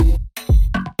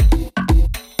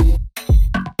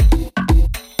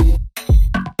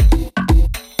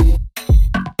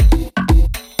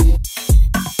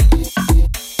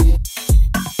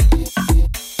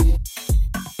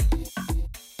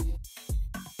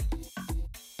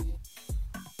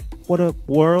What up,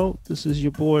 world? This is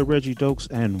your boy Reggie Dokes,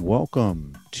 and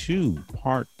welcome to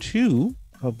part two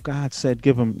of God Said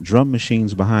Give 'em Drum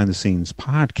Machines Behind the Scenes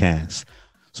podcast.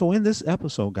 So, in this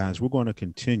episode, guys, we're going to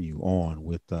continue on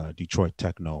with Detroit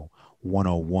Techno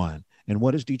 101. And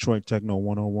what is Detroit Techno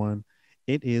 101?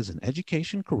 It is an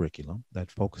education curriculum that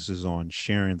focuses on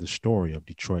sharing the story of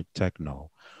Detroit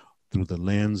Techno through the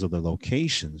lens of the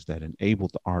locations that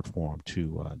enabled the art form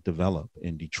to develop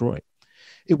in Detroit.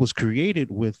 It was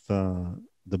created with the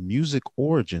Music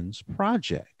Origins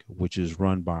Project, which is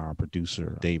run by our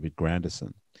producer, David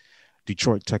Grandison.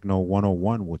 Detroit Techno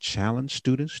 101 will challenge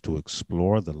students to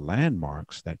explore the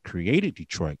landmarks that created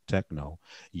Detroit Techno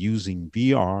using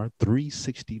VR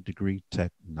 360-degree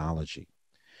technology.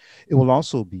 It will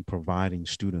also be providing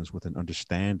students with an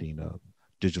understanding of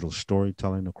digital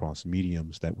storytelling across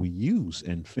mediums that we use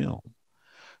in film.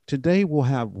 Today, we'll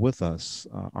have with us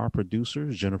our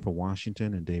producers, Jennifer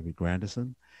Washington and David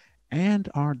Grandison, and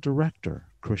our director,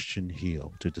 Christian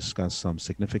Hill, to discuss some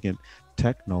significant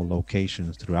techno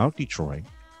locations throughout Detroit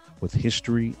with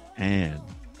history and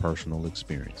personal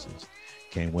experiences.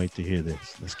 Can't wait to hear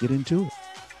this. Let's get into it.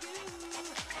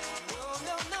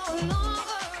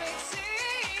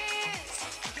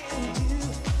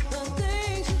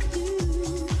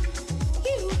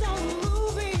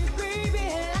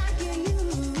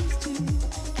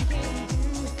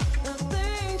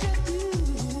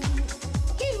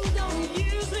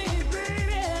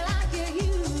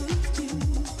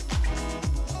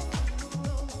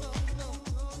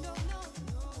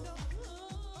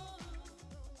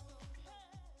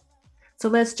 So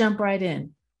let's jump right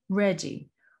in. Reggie,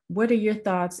 what are your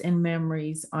thoughts and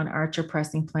memories on Archer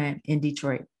Pressing Plant in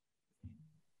Detroit?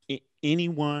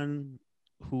 Anyone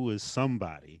who is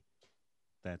somebody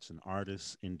that's an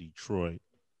artist in Detroit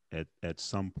at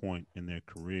some point in their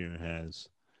career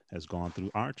has gone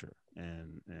through Archer,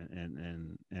 and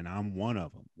I'm one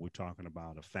of them. We're talking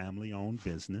about a family-owned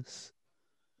business.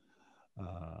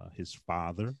 His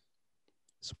father,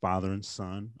 his father and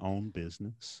son owned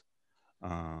business.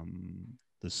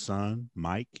 The son,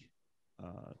 Mike,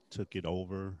 took it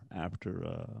over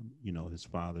after his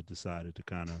father decided to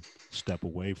kind of step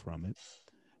away from it.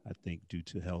 I think due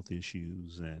to health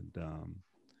issues, and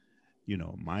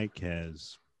Mike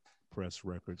has press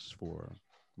records for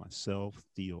myself,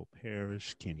 Theo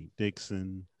Parrish, Kenny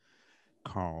Dixon,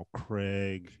 Carl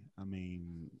Craig. I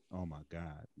mean, oh my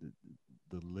God,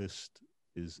 the list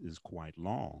is quite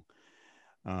long.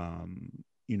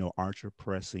 Archer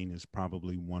Pressing is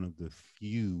probably one of the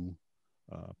few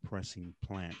pressing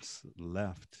plants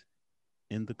left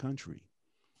in the country.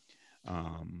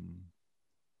 Um,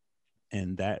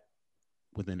 and that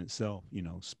within itself,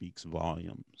 speaks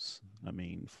volumes. I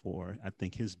mean, I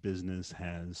think his business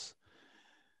has,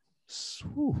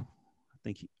 I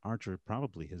think Archer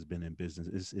probably has been in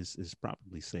business, is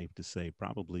probably safe to say,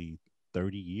 probably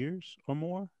 30 years or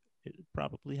more. It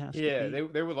probably has to Yeah, be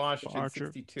they were for launched in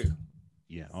Archer. '62.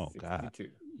 Yeah. Oh God. '62.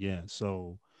 Yeah.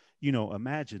 So,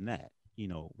 imagine that.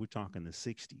 We're talking the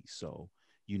 '60s. So,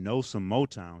 some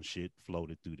Motown shit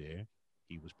floated through there.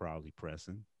 He was probably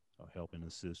pressing or helping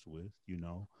assist with.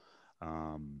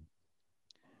 Um,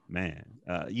 man.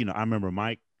 I remember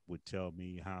Mike would tell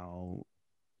me how.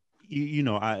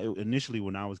 I initially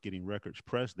when I was getting records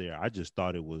pressed there, I just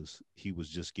thought he was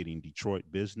just getting Detroit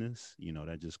business.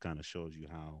 That just kind of shows you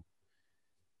how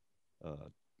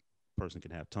person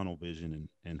can have tunnel vision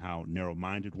and how narrow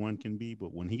minded one can be.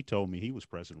 But when he told me he was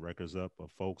pressing records up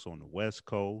of folks on the West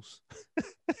Coast,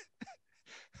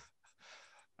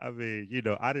 I mean,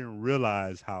 I didn't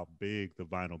realize how big the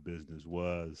vinyl business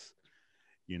was.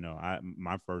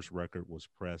 My first record was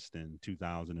pressed in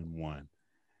 2001.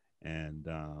 And,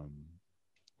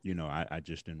 I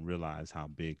just didn't realize how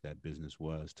big that business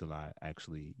was till I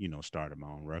actually, started my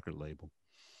own record label.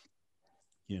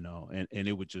 And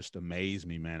it would just amaze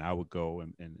me, man. I would go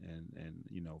and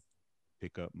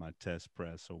pick up my test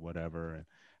press or whatever. And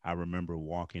I remember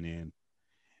walking in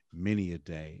many a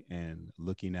day and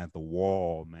looking at the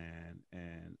wall, man.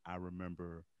 And I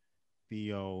remember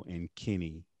Theo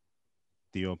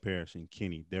Parrish and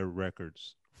Kenny, their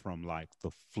records from like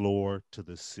the floor to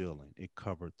the ceiling. It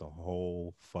covered the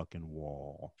whole fucking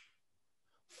wall,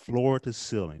 floor to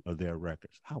ceiling of their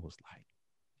records. I was like,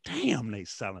 damn, they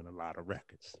selling a lot of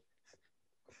records.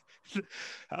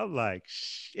 I'm like,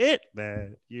 shit,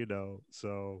 man.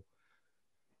 So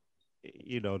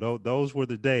those were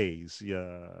the days.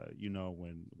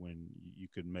 When you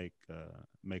could make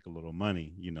a little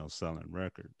money, selling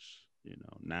records.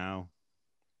 Now,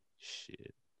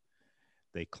 shit.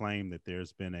 They claim that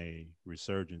there's been a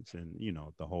resurgence in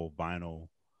the whole vinyl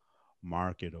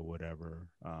market or whatever.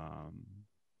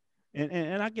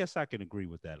 And I guess I can agree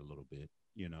with that a little bit.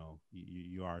 You know,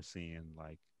 you are seeing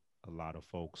like a lot of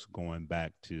folks going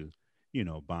back to,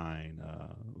 buying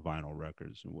vinyl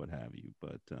records and what have you.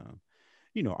 But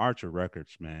Archer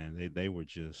Records, man, they were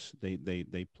just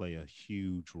they play a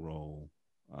huge role.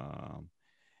 Um,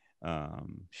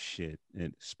 Shit,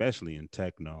 and especially in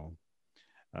techno,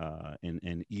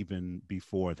 and even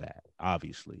before that,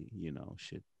 obviously,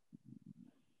 shit.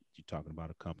 You're talking about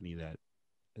a company that,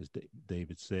 as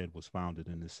David said, was founded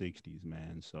in the '60s,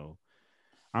 man. So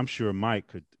I'm sure Mike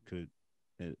could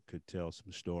tell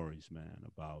some stories, man,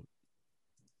 about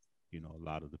a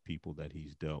lot of the people that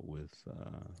he's dealt with,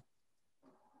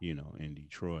 in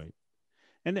Detroit.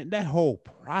 And that whole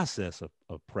process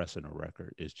of pressing a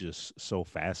record is just so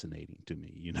fascinating to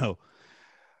me.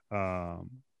 Um,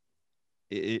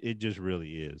 it just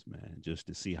really is, man. Just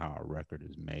to see how a record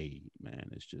is made, man,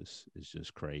 it's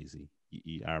just crazy.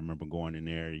 I remember going in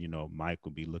there. Mike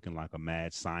would be looking like a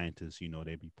mad scientist.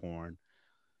 They'd be pouring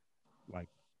like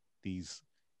these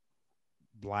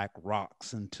black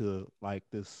rocks into like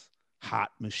this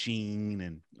hot machine,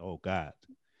 and oh god,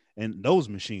 and those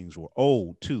machines were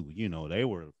old too.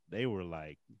 They were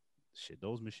like shit.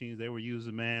 Those machines they were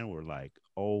using, man, were like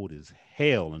old as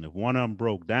hell. And if one of them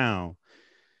broke down,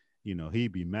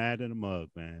 he'd be mad in a mug,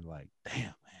 man. Like, damn,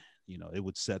 man. It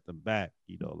would set them back,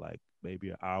 like maybe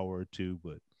an hour or two.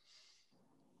 But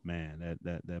man,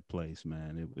 that place,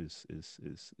 man, it was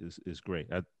is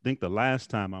great. I think the last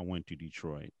time I went to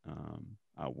Detroit,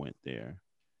 I went there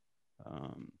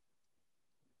um,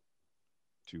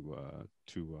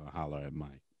 to holler at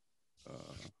Mike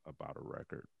about a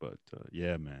record. But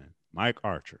yeah, man, Mike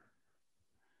Archer,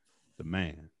 the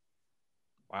man,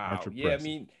 Wow. Archer Yeah, I Pressing.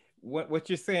 mean, what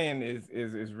you're saying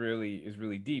is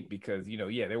really deep because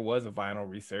yeah, there was a vinyl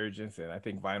resurgence, and I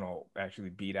think vinyl actually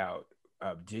beat out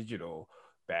digital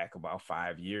back about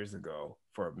 5 years ago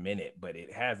for a minute, but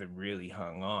it hasn't really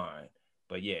hung on.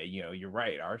 But yeah, you're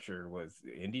right. Archer was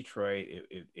in Detroit.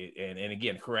 And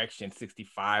again, correction,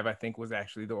 65 I think was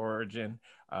actually the origin,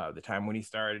 the time when he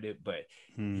started it. But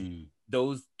Hmm.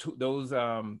 those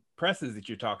presses that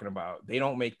you're talking about, they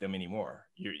don't make them anymore.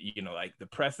 Like the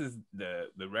presses,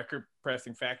 the record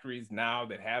pressing factories now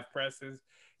that have presses,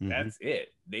 Mm-hmm. that's it.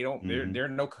 They don't Mm-hmm. there are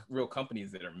no real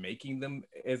companies that are making them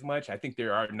as much. I think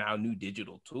there are now new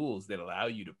digital tools that allow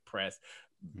you to press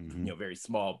Mm-hmm. very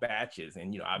small batches,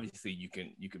 and obviously you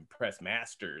can press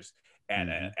masters at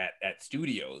Mm-hmm. at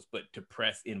studios, but to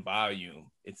press in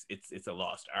volume, it's a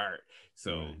lost art.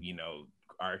 So Right.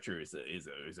 Archer is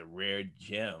a rare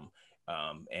gem,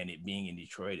 and it being in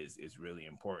Detroit is really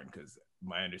important because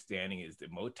my understanding is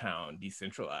that Motown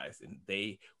decentralized and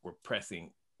they were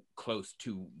pressing close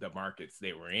to the markets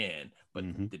they were in, but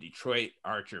Mm-hmm. the Detroit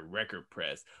Archer record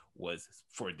press was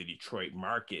for the Detroit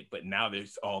market, but now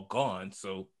there's all gone.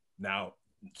 So now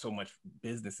so much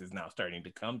business is now starting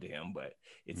to come to him, but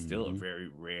it's still a Mm-hmm. very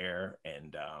rare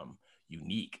and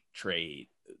unique trade.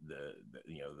 The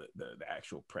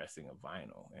actual pressing of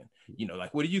vinyl, and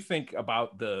like, what do you think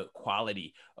about the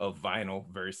quality of vinyl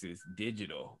versus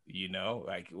digital?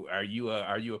 Like, are you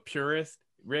a purist,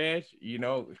 Reg?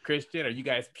 Christian, are you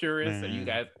guys purists? Are you Man,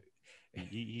 guys?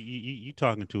 you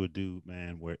talking to a dude,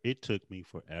 man, where it took me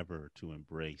forever to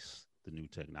embrace the new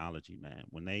technology, man.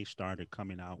 When they started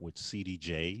coming out with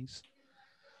CDJs,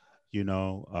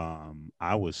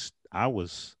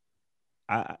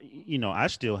 I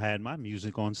still had my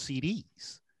music on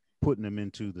CDs, putting them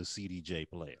into the CDJ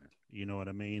player. You know what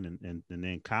I mean? And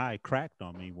then Kai cracked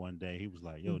on me one day. He was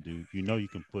like, "Yo, dude, you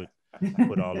can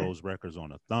put all those records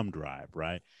on a thumb drive,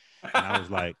 right?" And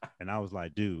I was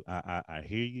like, dude, I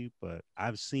hear you, but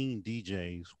I've seen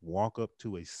DJs walk up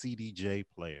to a CDJ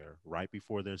player right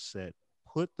before their set,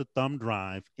 put the thumb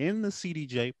drive in the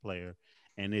CDJ player,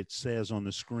 and it says on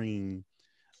the screen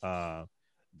uh,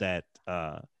 that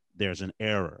there's an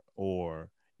error or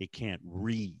it can't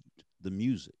read the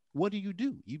music. What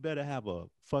do? You better have a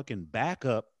fucking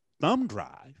backup thumb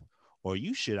drive or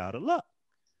you shit out of luck.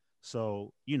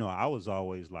 So, I was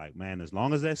always like, man, as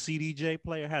long as that CDJ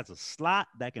player has a slot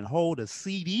that can hold a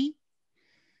CD,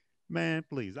 man,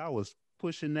 please. I was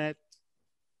pushing that.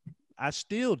 I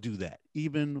still do that,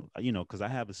 even, because I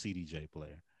have a CDJ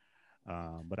player.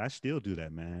 But I still do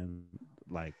that, man.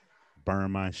 Like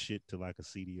burn my shit to like a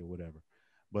CD or whatever.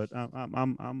 But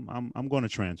I'm going to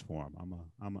transform.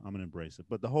 I'm gonna embrace it.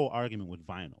 But the whole argument with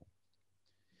vinyl,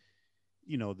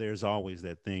 there's always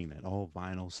that thing that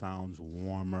vinyl sounds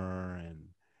warmer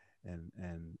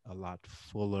and a lot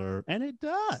fuller, and it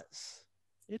does.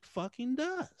 It fucking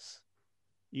does.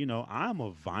 I'm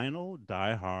a vinyl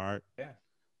diehard Yeah.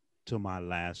 to my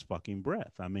last fucking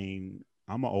breath. I mean,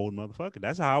 I'm an old motherfucker.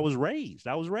 That's how I was raised.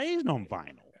 I was raised on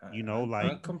vinyl. You know,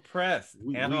 like uncompressed we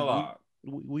we we analog.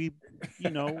 we you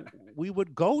know, we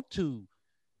would go to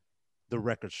the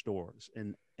record stores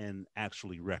and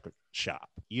actually record shop.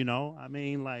 You know, I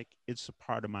mean, like it's a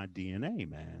part of my DNA,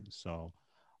 man. So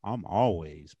I'm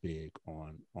always big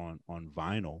on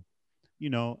vinyl. You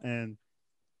know, and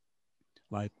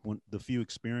like when the few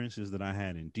experiences that I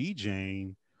had in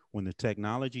DJing, when the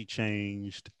technology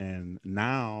changed, and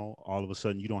now all of a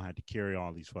sudden you don't have to carry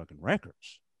all these fucking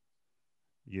records.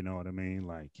 You know what I mean?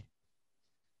 Like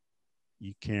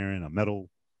you carrying a metal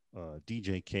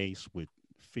DJ case with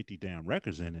 50 damn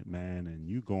records in it, man, and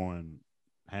you going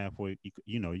halfway,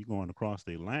 you know, you going across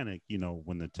the Atlantic. You know,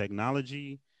 when the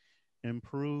technology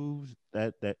improved,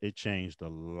 that it changed a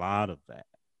lot of that.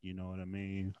 You know what I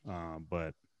mean?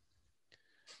 But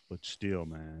still,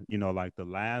 man, you know, like the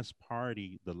last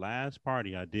party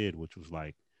I did, which was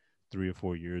like 3 or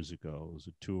 4 years ago, it was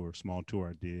a tour, small tour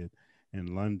I did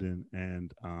in London,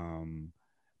 and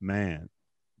man,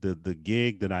 the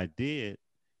gig that I did,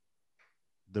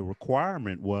 the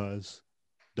requirement was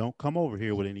don't come over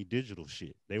here with any digital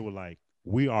shit. They were like,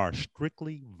 we are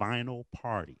strictly vinyl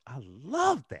party. I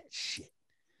love that shit.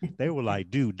 They were like,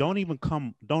 dude, don't even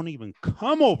come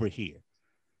over here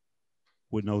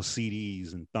with no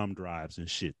CDs and thumb drives and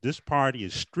shit. This party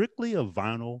is strictly a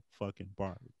vinyl fucking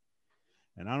party.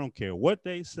 And I don't care what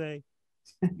they say.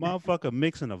 Motherfucker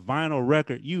mixing a vinyl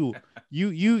record. You,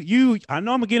 I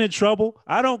know I'm gonna get in trouble.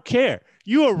 I don't care.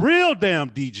 You a real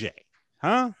damn DJ,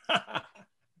 huh?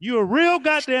 You a real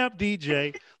goddamn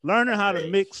DJ learning how to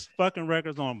mix fucking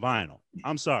records on vinyl.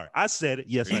 I'm sorry. I said it.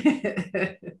 Yes, I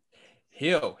did.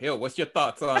 Hill, what's your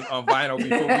thoughts on vinyl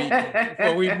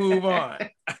before we move on?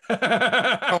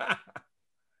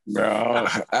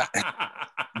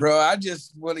 Bro, I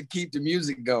just want to keep the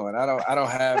music going. I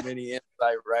don't have any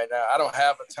insight right now. I don't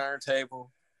have a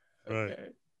turntable. Okay.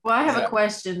 Well, I have a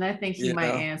question I think he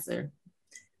might answer.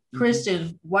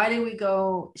 Christian, why did we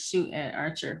go shoot at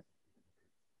Archer?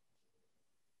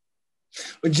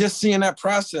 But just seeing that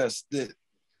process that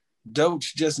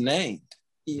Doach just named,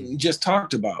 just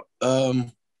talked about.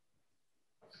 Give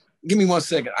me 1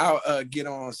 second. I'll get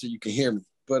on so you can hear me.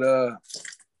 But I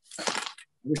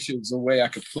wish there was a way I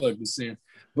could plug this in.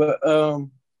 But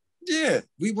yeah,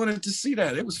 we wanted to see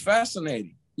that. It was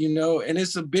fascinating, you know, and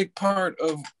it's a big part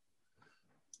of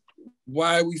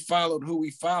why we followed who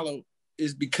we followed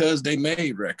is because they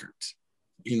made records,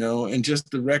 you know, and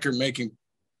just the record making,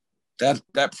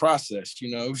 that process, you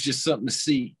know, it was just something to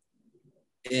see.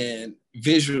 And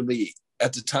visually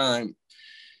at the time,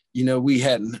 you know, we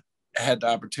hadn't had the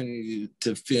opportunity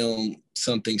to film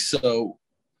something so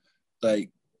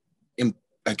like,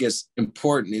 I guess,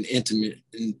 important and intimate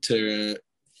in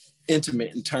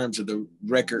terms of the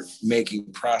record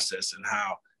making process and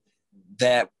how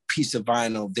that piece of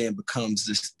vinyl then becomes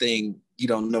this thing you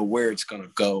don't know where it's going to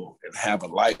go and have a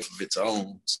life of its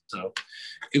own. So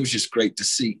it was just great to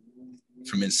see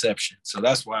from inception. So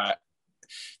that's why,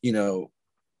 you know,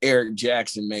 Eric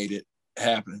Jackson made it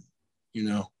happen, you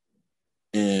know.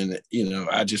 And, you know,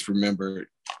 I just remember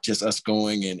just us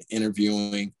going and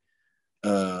interviewing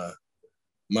my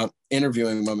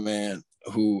man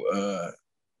who I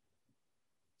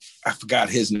forgot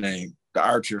his name, the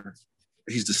Archer.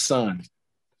 He's the son.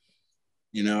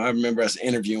 You know, I remember us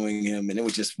interviewing him and it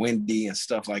was just windy and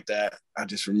stuff like that. I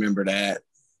just remember that.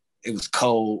 It was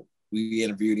cold. We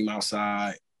interviewed him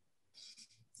outside,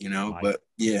 you know, but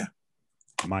yeah.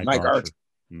 Mike Archer.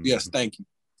 Mm-hmm. Yes, thank you.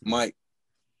 Mike.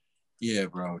 Yeah,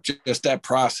 bro. Just that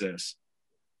process.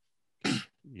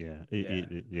 Yeah,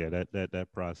 that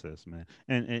process, man.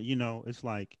 And you know, it's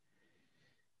like,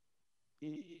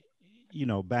 you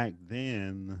know, back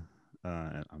then,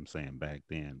 I'm saying back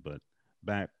then, but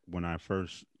back when I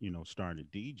first, you know,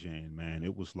 started DJing, man,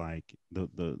 it was like the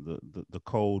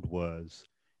code was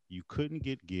you couldn't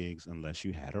get gigs unless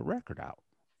you had a record out,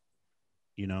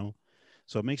 you know.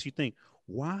 So it makes you think,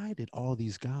 why did all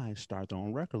these guys start their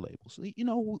own record labels? You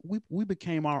know, we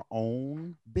became our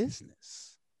own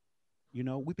business. You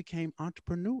know, we became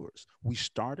entrepreneurs. We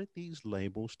started these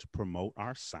labels to promote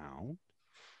our sound,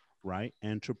 right?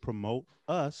 And to promote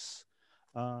us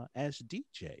as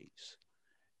DJs,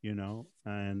 you know,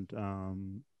 and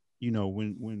you know,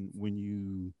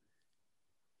 when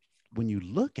you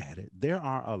look at it, there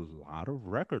are a lot of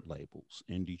record labels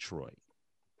in Detroit,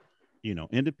 you know,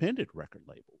 independent record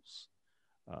labels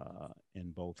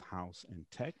in both house and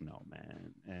techno,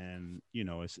 man. And, you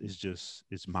know,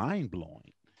 it's mind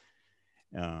blowing.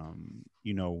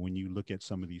 You know, when you look at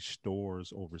some of these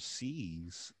stores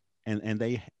overseas and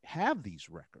they have these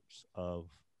records of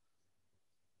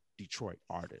Detroit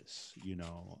artists,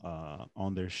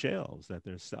 on their shelves that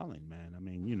they're selling, man. I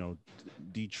mean,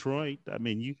 Detroit, I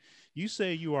mean, you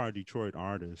say you are a Detroit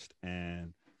artist,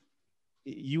 and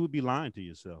you would be lying to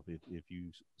yourself if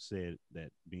you said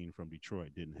that being from Detroit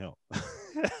didn't help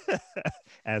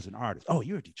as an artist. Oh,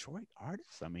 you're a Detroit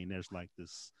artist? I mean, there's like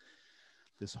this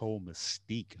whole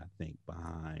mystique, I think,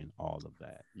 behind all of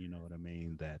that. You know what I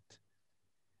mean?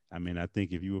 I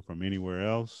think if you were from anywhere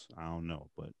else, I don't know.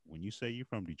 But when you say you're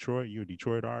from Detroit, you're a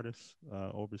Detroit artist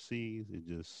overseas,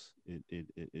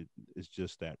 it's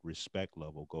just that respect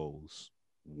level goes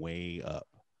way up.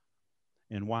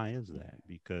 And why is that?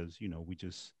 Because,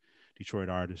 Detroit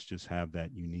artists just have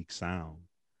that unique sound.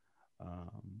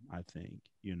 I think,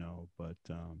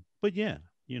 but yeah,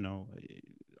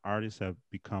 artists have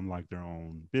become like their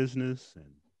own business, and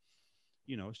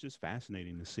it's just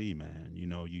fascinating to see, man. You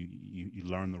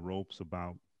learn the ropes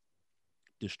about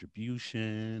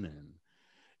distribution and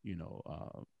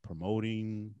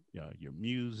promoting your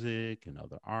music and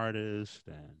other artists,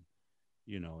 and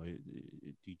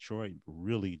Detroit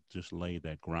really just laid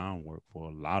that groundwork for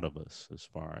a lot of us as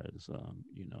far as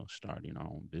starting our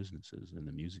own businesses in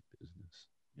the music business.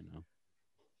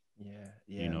 Man,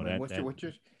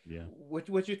 Yeah.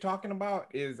 what you're talking about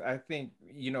is, I think,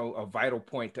 a vital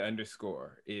point to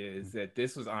underscore is that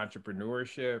this was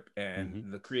entrepreneurship, and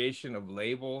Mm-hmm. the creation of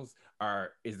labels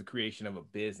is the creation of a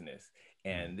business.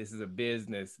 And this is a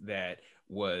business that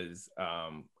was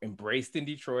embraced in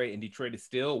Detroit, and Detroit is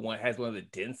still has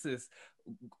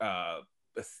uh,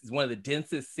 one of the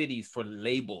densest cities for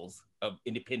labels, of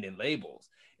independent labels.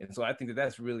 And so I think that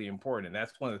that's really important. And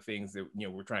that's one of the things that,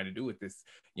 we're trying to do with this,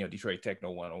 Detroit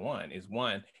Techno 101 is,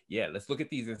 one, yeah, let's look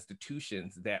at these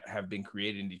institutions that have been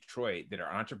created in Detroit that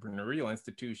are entrepreneurial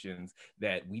institutions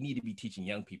that we need to be teaching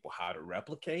young people how to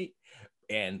replicate.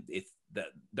 And it's the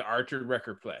Archer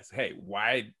Record Press. Hey,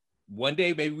 why one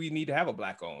day maybe we need to have a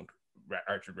Black owned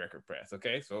Archer Record Press.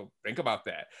 Okay, so think about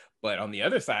that. But on the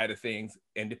other side of things,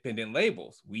 independent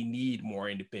labels. We need more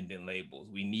independent labels.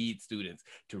 We need students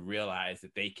to realize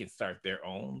that they can start their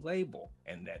own label,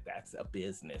 and that's a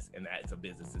business, and that's a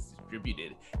business that's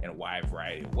distributed in a wide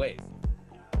variety of ways.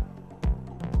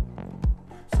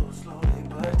 So slowly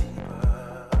but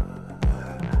deeper,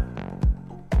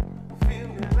 feel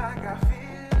me like I feel.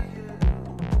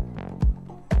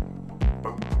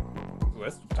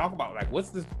 Let's talk about, like,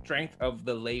 what's the strength of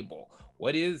the label?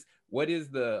 What is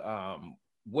the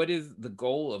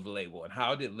goal of the label, and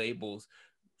how did labels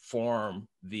form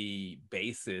the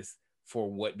basis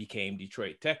for what became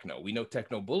Detroit Techno? We know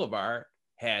Techno Boulevard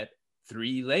had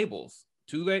three labels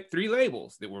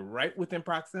that were right within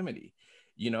proximity,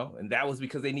 and that was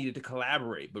because they needed to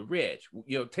collaborate. But Reg,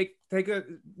 take a,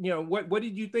 what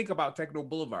did you think about Techno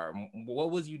Boulevard? What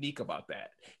was unique about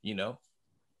that,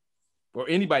 or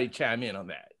anybody chime in on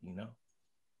that,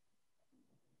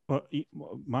 Well,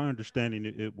 my understanding,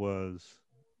 it was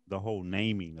the whole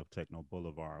naming of Techno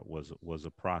Boulevard was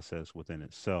a process within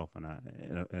itself, and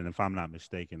if I'm not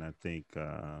mistaken, I think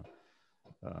um,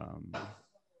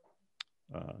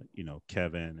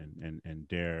 Kevin and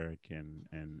Derek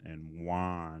and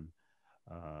Juan,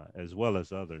 as well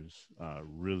as others,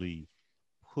 really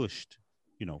pushed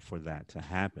for that to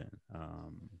happen,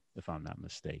 if I'm not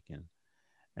mistaken.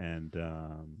 And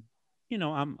I'm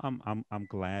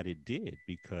glad it did,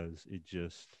 because it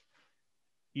just,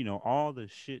 all the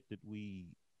shit that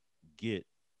we get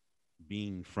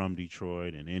being from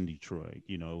Detroit and in Detroit,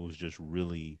 it was just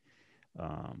really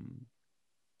um,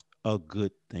 a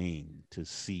good thing to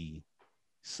see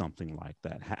something like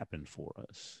that happen for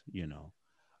us.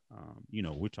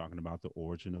 We're talking about the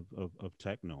origin of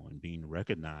techno and being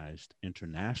recognized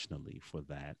internationally for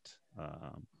that.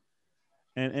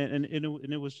 And it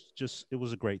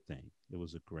was a great thing. It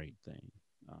was a great thing.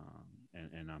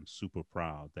 And I'm super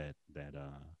proud that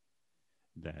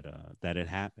it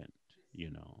happened.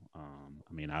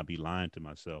 I'd be lying to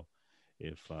myself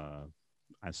if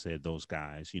I said those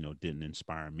guys, didn't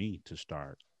inspire me to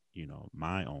start,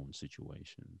 my own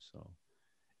situation. So,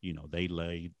 they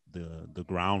laid the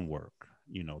groundwork,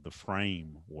 the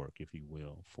framework, if you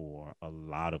will, for a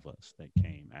lot of us that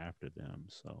came after them.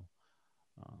 So,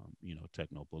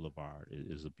 Techno Boulevard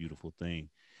is a beautiful thing.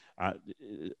 I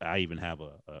I even have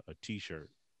a T-shirt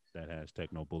that has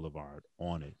Techno Boulevard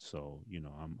on it. So,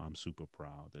 I'm super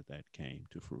proud that came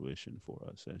to fruition for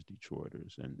us as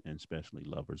Detroiters, and especially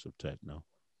lovers of techno.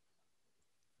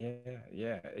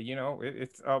 Yeah.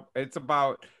 It's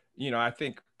about, I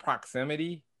think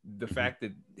proximity. The Hmm. fact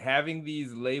that having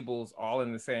these labels all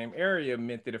in the same area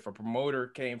meant that if a promoter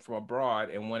came from abroad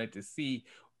and wanted to see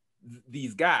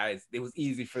these guys, it was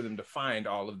easy for them to find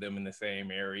all of them in the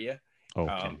same area.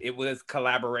 Okay. It was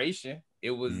collaboration.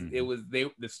 It Mm.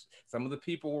 was some of the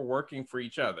people were working for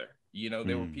each other. You know,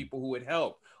 there were Mm. people who would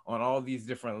help on all these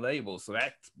different labels. So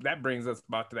that brings us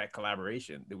back to that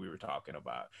collaboration that we were talking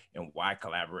about and why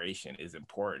collaboration is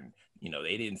important. You know,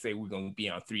 they didn't say we're going to be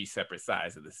on three separate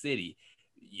sides of the city,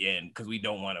 and because we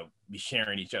don't want to be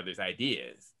sharing each other's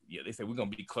ideas. Yeah, they said we're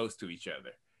going to be close to each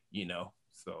other. You know,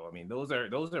 so I mean, those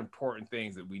are important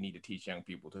things that we need to teach young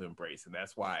people to embrace, and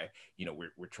that's why, you know,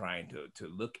 we're trying to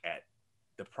look at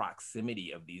the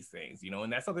proximity of these things, you know,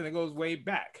 and that's something that goes way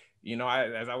back. You know,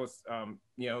 as I was,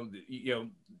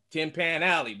 Tin Pan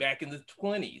Alley back in the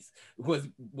 20s was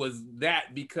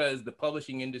that because the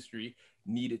publishing industry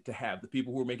needed to have the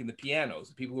people who were making the pianos,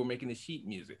 the people who were making the sheet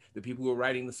music, the people who were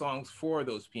writing the songs for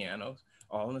those pianos,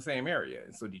 all in the same area.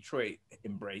 And so Detroit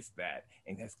embraced that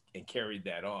and carried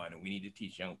that on. And we need to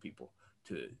teach young people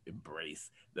to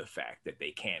embrace the fact that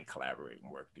they can collaborate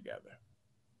and work together.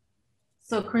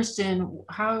 So Christian,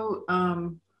 how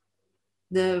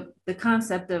the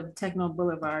concept of Techno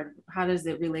Boulevard, how does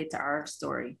it relate to our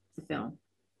story, the film?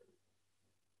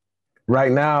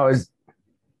 Right now is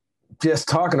just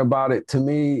talking about it to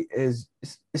me is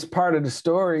it's part of the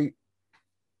story,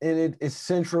 and it's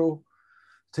central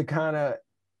to kind of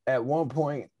at one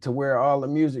point to where all the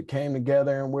music came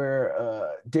together and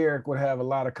where Derek would have a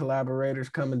lot of collaborators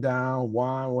coming down,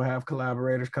 Juan will have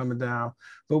collaborators coming down,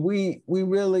 but we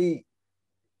only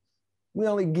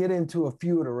get into a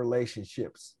few of the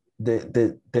relationships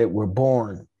that were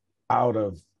born out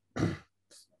of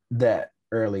that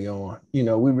early on. You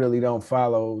know, we really don't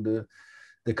follow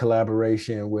the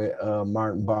collaboration with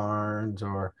Martin Barnes,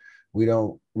 or we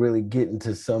don't really get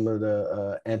into some of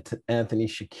the Anthony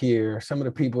Shakir, some of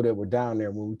the people that were down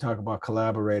there. When we talk about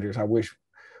collaborators, I wish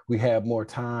we had more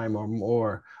time or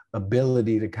more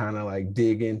ability to kind of like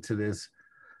dig into this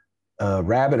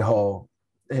rabbit hole.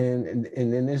 And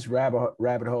in this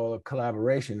rabbit hole of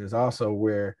collaboration is also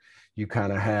where you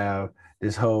kind of have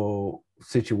this whole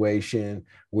situation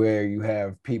where you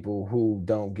have people who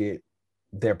don't get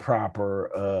their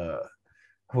proper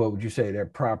what would you say, their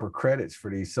proper credits for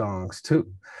these songs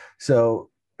too. So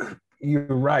you're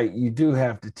right, you do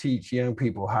have to teach young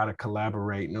people how to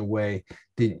collaborate in a way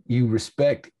that you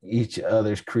respect each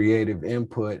other's creative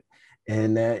input,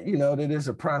 and that, you know, that is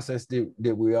a process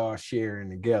that we all sharing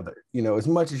together, you know, as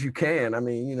much as you can. I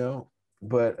mean, you know,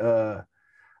 but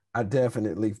I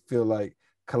definitely feel like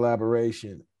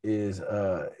collaboration is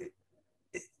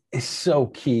so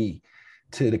key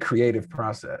to the creative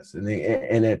process.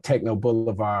 And at Techno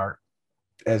Boulevard,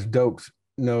 as Dokes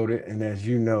noted, and as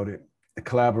you noted, the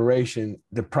collaboration,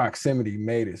 the proximity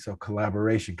made it so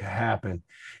collaboration could happen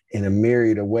in a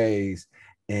myriad of ways.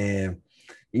 And,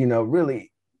 you know,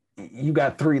 really, you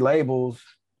got three labels,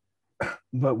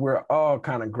 but we're all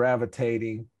kind of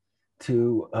gravitating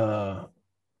to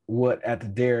what at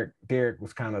the Derek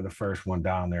was kind of the first one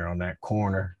down there on that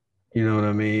corner. You know what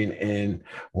I mean? And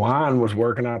Juan was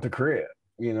working out the crib,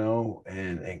 you know,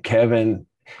 and Kevin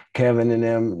and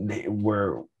them, they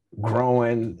were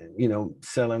growing, you know,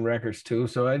 selling records too.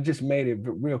 So I just made it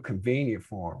real convenient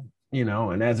for them, you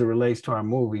know. And as it relates to our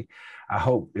movie, I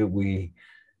hope that we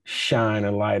shine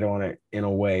a light on it in a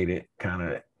way that kind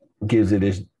of gives it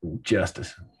its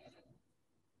justice.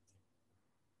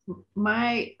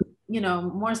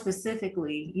 More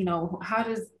specifically, you know, how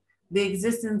does the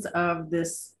existence of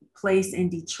this place in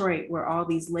Detroit where all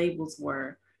these labels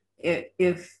were,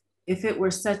 if it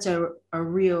were such a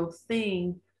real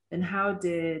thing, then how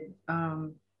did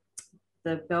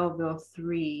the Belleville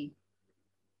 3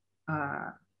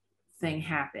 thing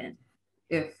happen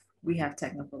if we have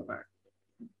Techno Boulevard?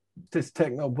 This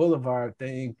Techno Boulevard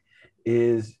thing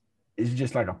is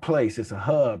just like a place. It's a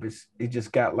hub. It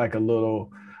just got like a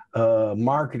little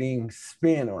marketing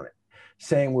spin on it.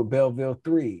 Same with Belleville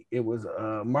 3. It was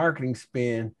a marketing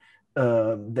spin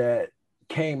that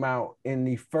came out in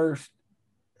the first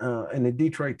in the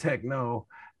Detroit Techno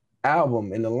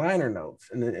album, in the liner notes,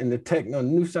 in the Techno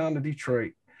New Sound of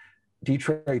Detroit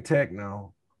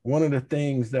Techno. One of the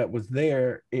things that was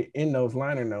there in those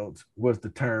liner notes was the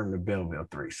term the Belleville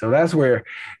 3. So that's where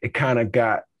it kind of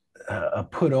got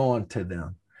put on to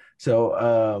them.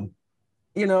 So,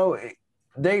 you know,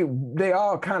 they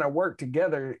all kind of worked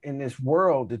together in this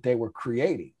world that they were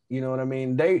creating. You know what I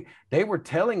mean? They were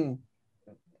telling,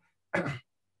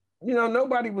 you know,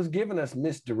 nobody was giving us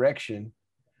misdirection.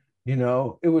 You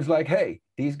know, it was like, hey,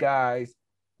 these guys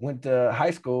went to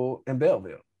high school in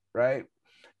Belleville, right?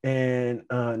 And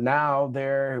now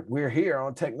we're here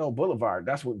on Techno Boulevard.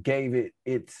 That's what gave it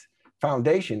its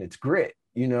foundation, its grit,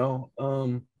 you know?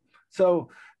 So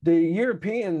the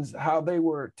Europeans, how they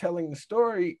were telling the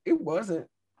story, it wasn't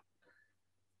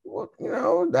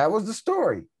well, that was the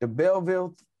story. The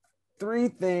Belleville 3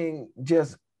 thing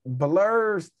just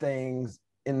blurs things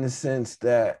in the sense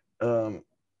that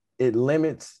it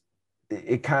limits,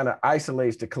 it kind of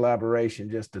isolates the collaboration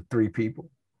just to 3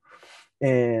 people.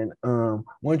 And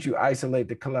once you isolate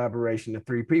the collaboration to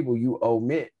 3 people, you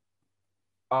omit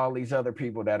all these other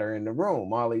people that are in the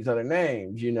room, all these other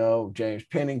names, James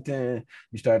Pennington,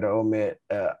 you start to omit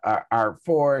Art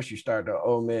Force, you start to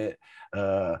omit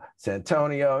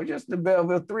Santonio, just the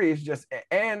Belleville 3 is just,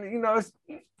 and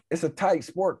it's a tight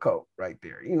sport coat right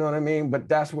there. You know what I mean? But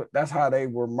that's how they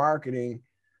were marketing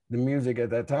the music at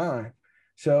that time.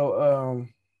 So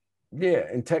yeah,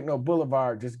 and Techno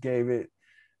Boulevard just gave it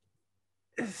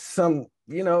some,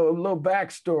 a little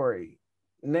backstory,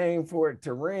 name for it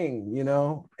to ring,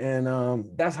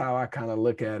 and that's how I kind of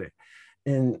look at it.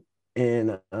 And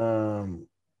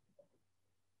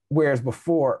whereas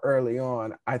before, early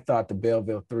on, I thought the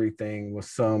Belleville 3 thing was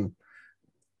some,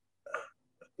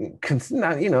 kind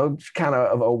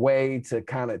of a way to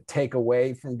kind of take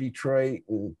away from Detroit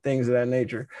and things of that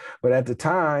nature. But at the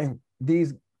time,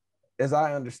 these, as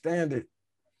I understand it,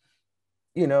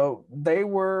 they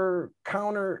were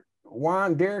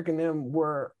Juan, Derek, and them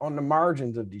were on the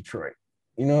margins of Detroit.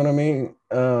 You know what I mean?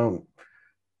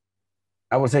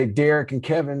 I would say Derek and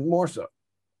Kevin more so.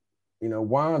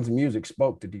 Juan's music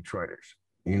spoke to Detroiters.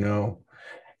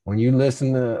 When you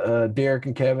listen to Derek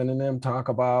and Kevin and them talk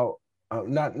about,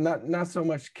 not so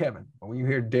much Kevin, but when you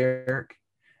hear Derek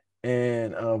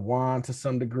and Juan to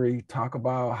some degree talk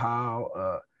about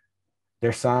how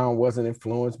their sound wasn't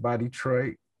influenced by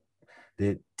Detroit,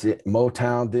 that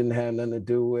Motown didn't have nothing to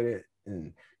do with it,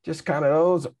 and just kind of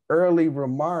those early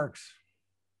remarks,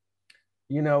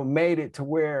 made it to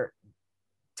where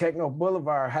Techno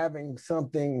Boulevard, having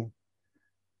something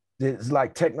that's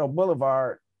like Techno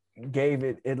Boulevard, gave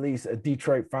it at least a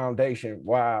Detroit foundation,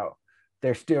 while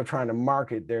they're still trying to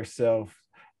market themselves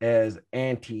as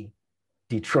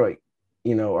anti-Detroit,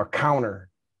 or counter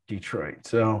Detroit.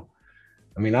 So,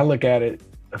 I mean, I look at it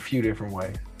a few different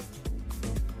ways.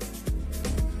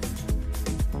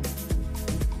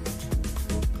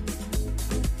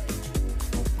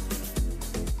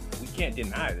 Can't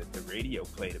deny that the radio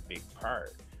played a big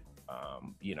part.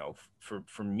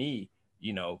 For me,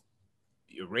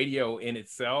 radio in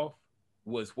itself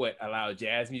was what allowed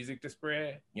jazz music to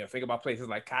spread. Think about places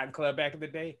like Cotton Club back in the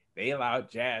day. They allowed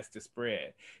jazz to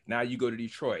spread. Now you go to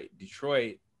Detroit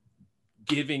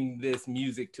giving this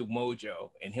music to Mojo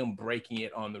and him breaking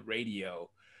it on the radio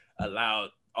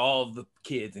allowed all the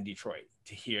kids in Detroit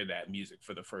to hear that music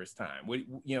for the first time.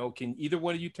 Can either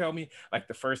one of you tell me, like,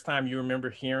 the first time you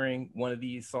remember hearing one of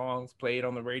these songs played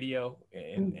on the radio,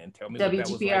 and tell me what that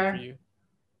was like for you?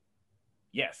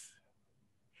 Yes.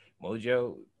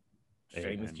 Mojo,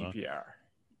 famous GPR.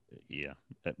 Yeah.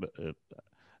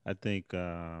 I think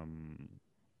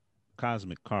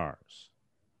Cosmic Cars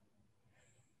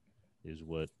is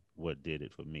what did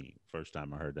it for me. First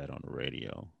time I heard that on the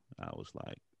radio, I was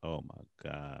like, oh my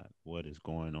God, what is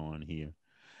going on here?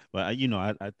 But I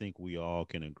think we all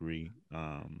can agree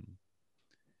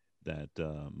that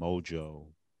Mojo,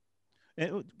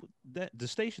 and that the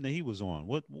station that he was on,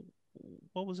 what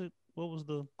was it? What was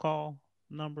the call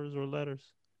numbers or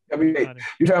letters? You're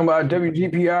talking about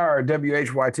WGPR or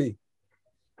WHYT?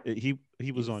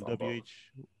 He was on WH.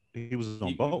 He was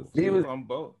on both. He was on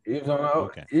both. He was on.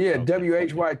 Okay. Yeah, okay.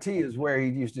 WHYT is where he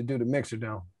used to do the mixer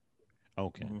down.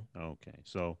 Okay. Mm-hmm. Okay.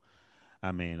 So,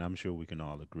 I mean, I'm sure we can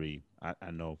all agree.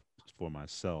 I know for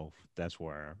myself, that's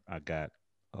where I got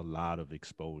a lot of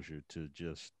exposure to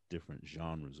just different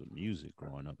genres of music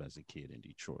growing up as a kid in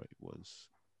Detroit. Was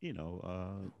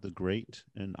the great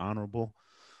and honorable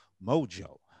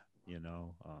Mojo. In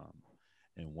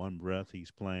one breath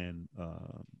he's playing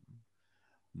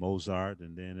Mozart,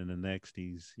 and then in the next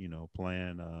he's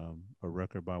playing a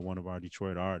record by one of our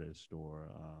Detroit artists, or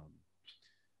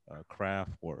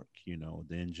Kraftwerk,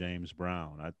 then James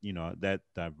Brown. That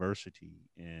diversity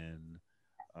in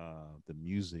the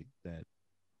music that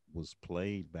was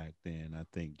played back then, I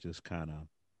think just kind of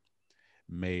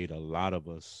made a lot of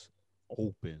us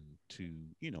open to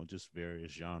just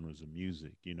various genres of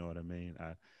music. You know what I mean?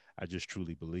 I just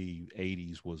truly believe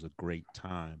 80s was a great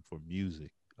time for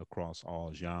music across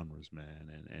all genres,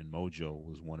 man. And Mojo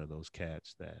was one of those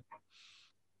cats that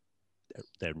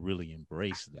really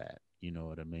embraced that. You know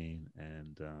what I mean?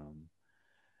 And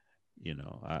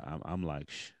I'm like,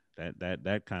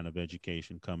 that kind of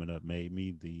education coming up made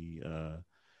me the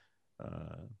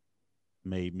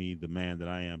man that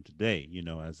I am today.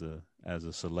 As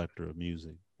a selector of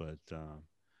music. But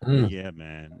Yeah,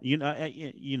 man.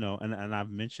 And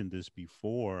I've mentioned this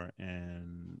before,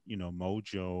 and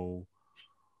Mojo,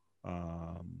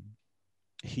 um,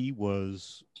 he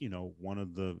was, one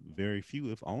of the very few,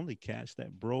 if only, cats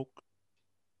that broke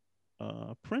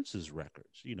Prince's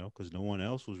records, because no one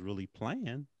else was really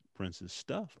playing Prince's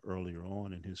stuff earlier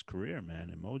on in his career,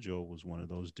 man. And Mojo was one of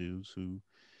those dudes who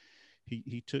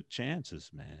he took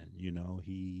chances, man.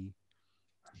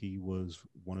 He was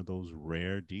one of those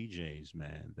rare DJs,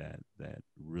 man, that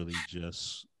really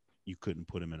just you couldn't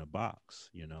put him in a box.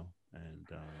 And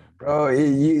Bro,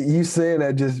 you saying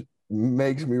that just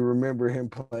makes me remember him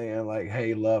playing like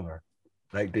 "Hey Lover,"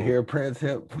 like to hear Prince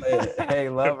him play "Hey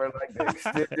Lover" like the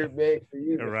extended mix.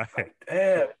 right, Like,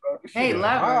 damn, bro, this Hey shit is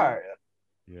Lover. hard.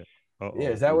 yeah, Yeah,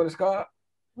 is that what it's called?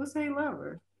 What's Hey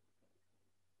Lover?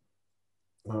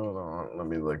 Hold on, let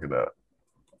me look it up.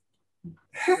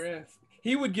 Prince.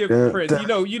 He would give Prince,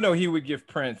 he would give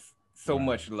Prince so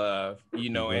much love,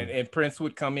 and Prince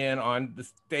would come in on the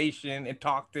station and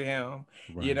talk to him,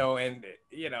 right.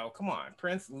 come on,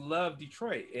 Prince loved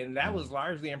Detroit, and that was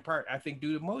largely in part, I think,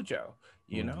 due to Mojo,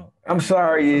 I'm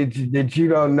sorry that you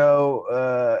don't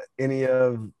know any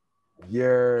of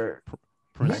your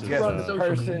Prince's,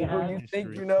 person who you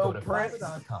think you know, Prince.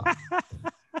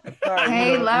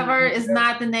 Hey Lover is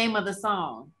not the name of the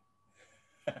song.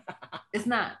 It's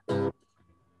not.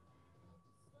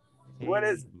 What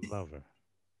is Lover?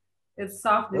 It's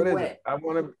Soft and Wet. I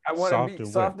want to be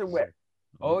soft and wet.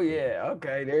 Oh yeah,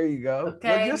 okay, there you go.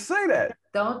 Okay, well, just say that.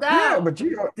 Don't doubt. Yeah, but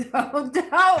you don't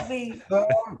doubt me.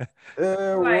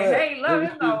 Hey,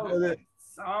 Lover, no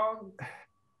song.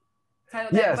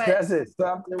 Yes, that's it.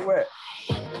 Soft and wet.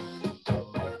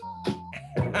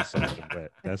 That's soft and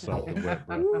wet. That's soft and wet,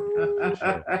 bro.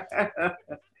 Sure.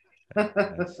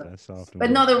 That's soft.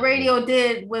 But no, the radio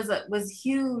was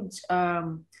huge.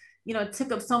 It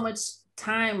took up so much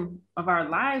time of our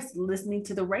lives listening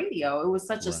to the radio. It was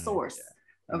such a source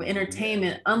of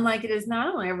entertainment, unlike it is now. I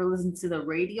don't ever listen to the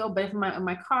radio, but if in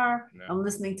my car, I'm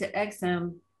listening to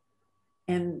XM,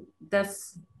 and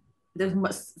there's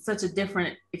such a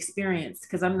different experience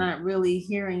because I'm not really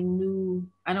hearing new.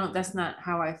 That's not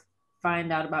how I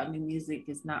find out about new music.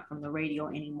 It's not from the radio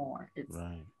anymore. It's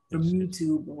from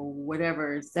YouTube or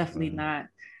whatever. It's definitely not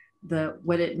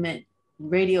what it meant.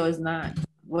 Radio is not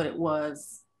what it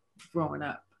was growing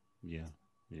up. Yeah.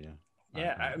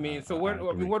 I mean, what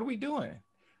are we doing?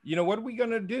 What are we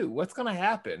gonna do? What's gonna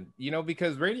happen?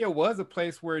 Because radio was a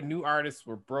place where new artists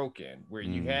were broken, where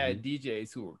you had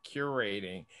DJs who were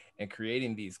curating and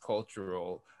creating these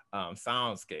cultural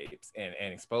soundscapes and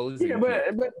exposing. Yeah,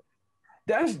 but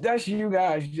that's you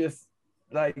guys just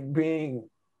like being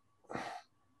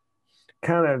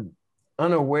kind of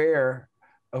unaware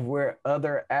of where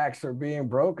other acts are being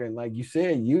broken. Like you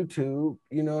said, YouTube,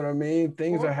 you know what I mean?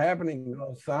 Things are happening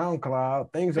on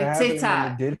SoundCloud. Things are happening in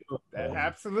the digital.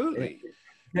 Absolutely.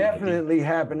 Definitely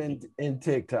happening in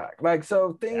TikTok. Like,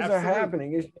 so things are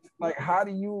happening. It's like, how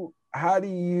do you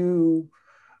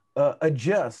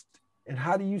adjust and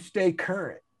how do you stay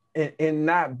current and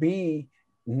not be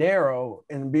narrow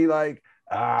and be like,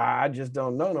 I just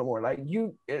don't know no more. Like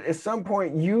you, at some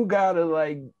point, you gotta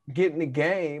like get in the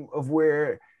game of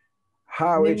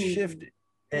how it shifted.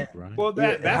 And, well,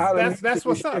 that's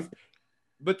what's up.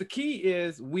 But the key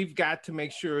is we've got to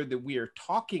make sure that we are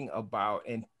talking about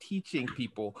and teaching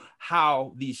people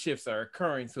how these shifts are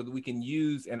occurring, so that we can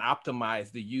use and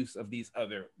optimize the use of these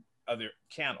other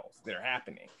channels that are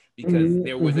happening. Because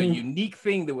there was a unique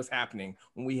thing that was happening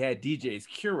when we had DJs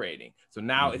curating. So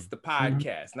now it's the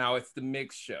podcast, now it's the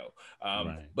mix show.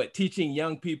 But teaching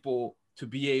young people to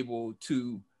be able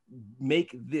to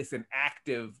make this an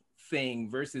active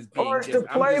thing versus being just the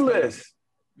playlist.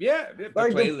 The playlist. Yeah.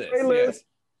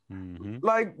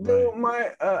 Like, dude,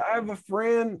 I have a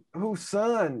friend whose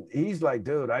son, he's like,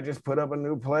 dude, I just put up a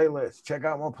new playlist. Check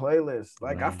out my playlist.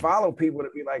 Like, I follow people to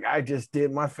be like, I just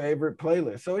did my favorite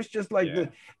playlist. So it's just like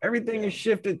everything is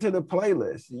shifted to the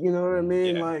playlist. You know what I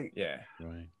mean?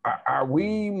 Are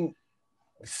we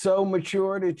so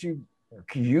mature that you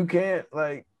can't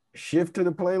like shift to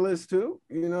the playlist too?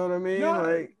 You know what I mean?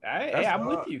 No, I'm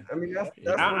with you. I mean, that's what it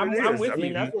is. I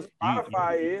mean, that's what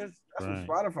Spotify is. That's what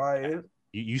Spotify is.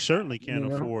 You certainly can't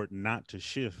afford not to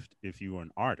shift if you are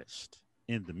an artist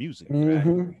in the music.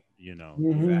 You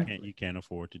can't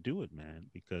afford to do it, man,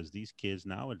 because these kids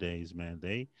nowadays, man,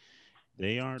 they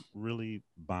aren't really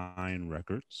buying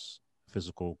records,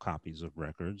 physical copies of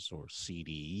records or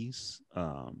CDs.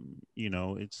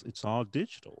 It's all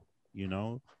digital.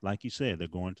 Like you said, they're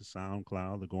going to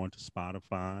SoundCloud, they're going to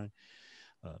Spotify,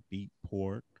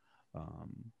 Beatport.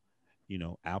 you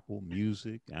know, Apple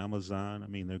Music, Amazon. I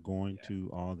mean, they're going to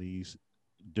all these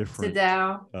different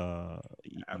Sadao. right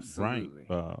Absolutely.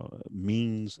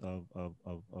 means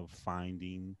of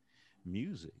finding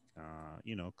music.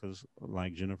 You know, because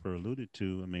like Jennifer alluded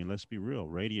to, I mean, let's be real,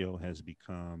 radio has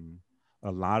become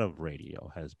a lot of radio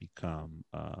has become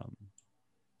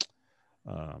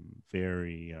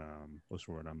very what's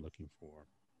the word I'm looking for?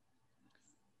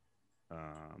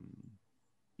 Um,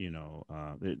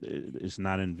 it's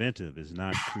not inventive, it's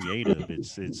not creative,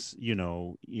 it's you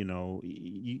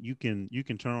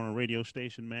can turn on a radio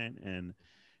station, man, and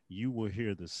you will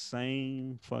hear the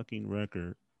same fucking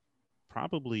record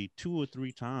probably 2 or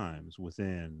 3 times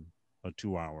within a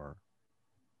 2 hour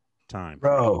time frame.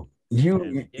 Bro,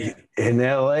 And in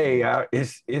LA,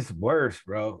 it's worse,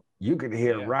 bro. You could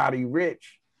hear Yeah. Roddy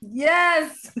Rich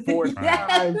Yes. 4 Yes.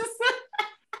 times.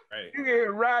 Right. You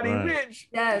hear Roddy Right. Rich.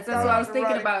 Yes, that's what I was thinking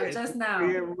Roddy about Rich. just You now.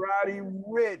 hear Roddy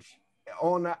Rich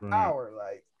on the Right. hour,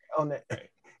 like on the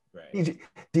Right.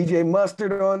 DJ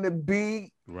Mustard on the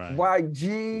beat, right.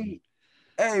 YG.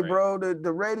 Hey, Right. bro,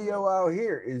 the radio out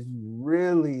here is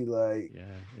really like,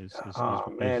 Yeah,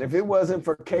 man, if it wasn't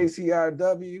for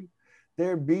KCRW,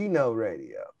 there'd be no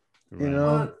radio. right. You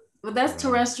know? Well, that's Right.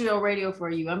 terrestrial radio for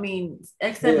you. I mean,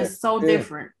 XM Yeah, is so yeah.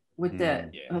 different with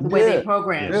that, Yeah. the way they Yeah,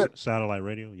 program. Yes, satellite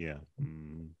radio. Yeah.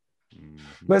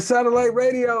 But satellite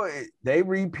radio, they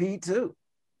repeat too.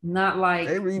 Not like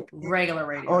They repeat regular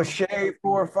radio. on Shade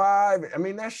 405. I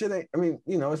mean, that shit ain't, I mean,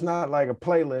 you know, it's not like a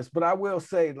playlist, but I will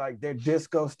say like their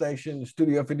disco station,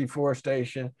 Studio 54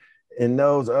 station, and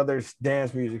those other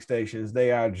dance music stations,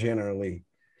 they are generally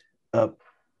up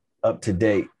to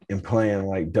date and playing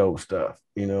like dope stuff.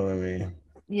 You know what I mean?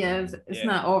 Yeah, it's Yeah.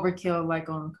 not overkill like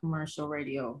on commercial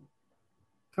radio.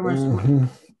 Commercial. Mhm.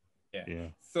 Yeah.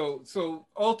 So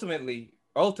ultimately,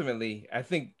 I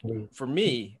think for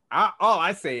me, all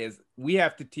I say is we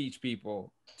have to teach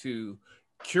people to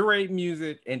curate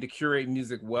music and to curate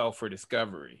music well for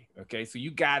discovery. Okay, so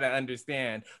you got to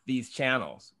understand these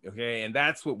channels. Okay, and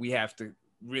that's what we have to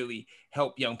really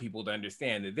help young people to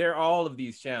understand, that there are all of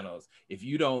these channels. If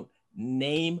you don't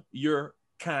name your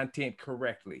content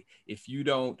correctly, if you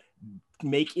don't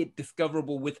make it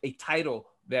discoverable with a title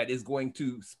that is going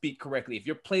to speak correctly, if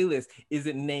your playlist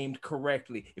isn't named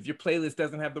correctly, if your playlist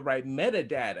doesn't have the right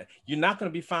metadata, you're not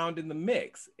going to be found in the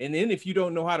mix. And then if you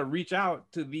don't know how to reach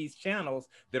out to these channels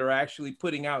that are actually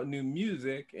putting out new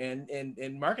music and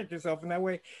market yourself in that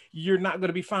way, you're not going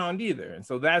to be found either. And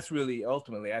so that's really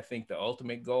ultimately, I think the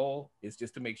ultimate goal is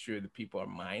just to make sure that people are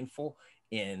mindful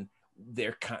in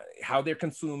how they're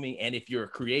consuming, and if you're a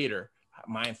creator,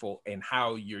 mindful in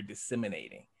how you're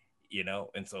disseminating, you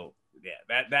know. And so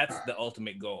yeah, that's the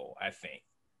ultimate goal, I think.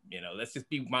 You know, let's just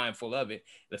be mindful of it,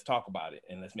 let's talk about it,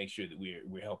 and let's make sure that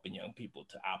we're helping young people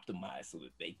to optimize so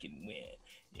that they can win.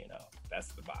 You know,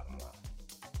 that's the bottom line.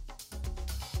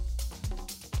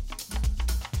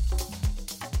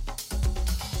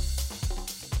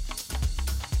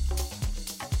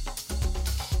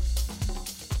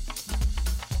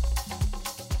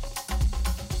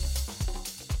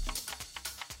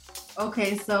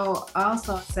 Okay, so I'll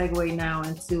also segue now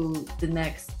into the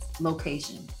next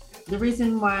location. The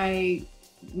reason why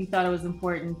we thought it was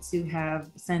important to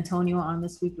have Santonio on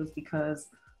this week was because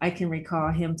I can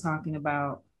recall him talking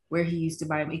about where he used to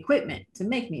buy equipment to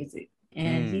make music.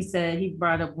 And he said he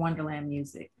brought up Wonderland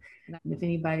Music. And if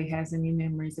anybody has any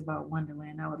memories about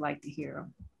Wonderland, I would like to hear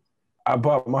them. I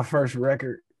bought my first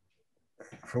record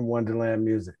from Wonderland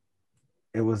Music.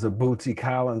 It was a Bootsy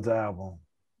Collins album.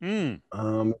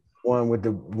 One with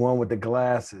the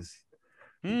glasses.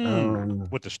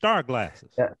 With the star glasses.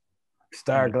 Yeah.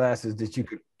 Star glasses that you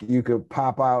could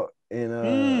pop out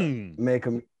and make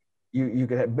them. You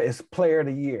could have, it's player of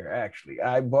the year, actually.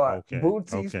 I bought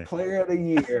Bootsy's player of the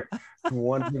year from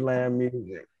Wonderland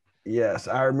Music. Yes,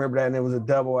 I remember that, and it was a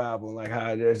double album, like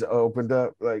how it just opened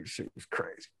up, like shit was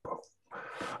crazy.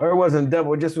 Or it wasn't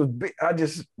double, it just was big. I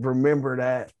just remember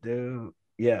that, dude.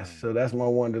 Yes, so that's my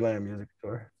Wonderland Music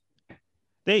story.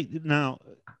 They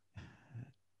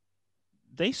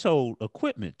sold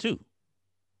equipment too,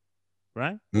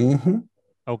 right? Mm-hmm.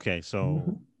 Okay,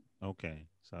 so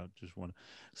so I just want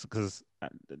to, because I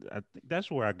think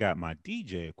that's where I got my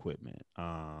DJ equipment.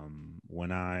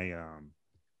 When I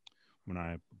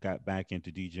got back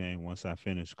into DJing once I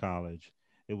finished college,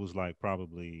 it was like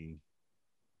probably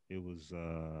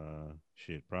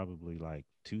like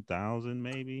 2000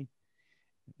 maybe.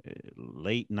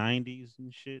 Late 90s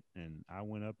and shit, and I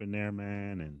went up in there,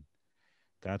 man, and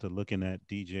got to looking at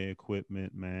DJ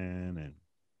equipment, man, and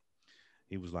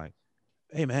he was like,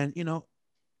 hey man,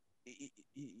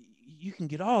 you can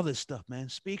get all this stuff, man,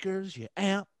 speakers, your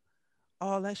amp,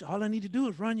 all I need to do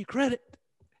is run your credit.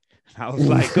 And I was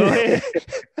like, go ahead.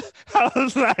 I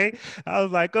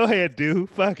was like, go ahead, dude.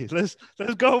 Fuck it. Let's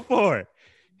go for it.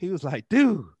 He was like,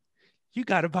 dude, you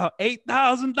got about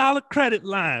 $8,000 credit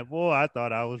line. Boy, I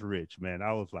thought I was rich, man.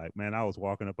 I was like, man, I was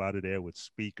walking up out of there with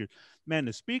speakers. Man,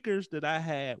 the speakers that I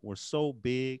had were so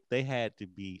big, they had to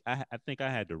be, I think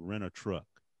I had to rent a truck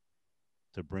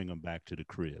to bring them back to the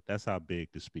crib. That's how big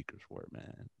the speakers were,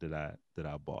 man, that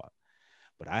I bought.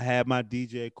 But I had my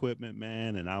DJ equipment,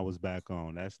 man, and I was back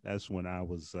on. That's when I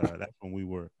was, that's when we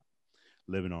were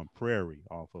living on Prairie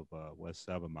off of West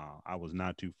 7 Mile. I was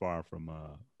not too far from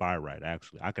Byrite,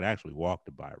 actually. I could actually walk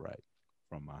to Byrite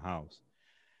from my house.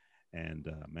 And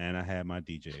man, I had my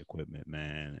DJ equipment,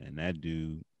 man. And that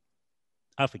dude,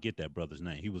 I forget that brother's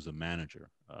name. He was a manager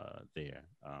there.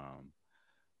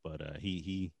 But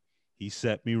he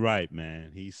set me right,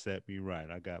 man. He set me right.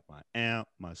 I got my amp,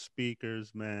 my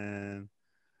speakers, man,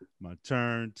 my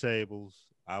turntables.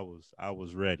 I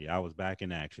was ready. I was back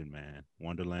in action, man.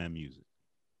 Wonderland Music.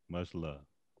 Much love.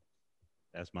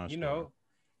 That's my story. You know,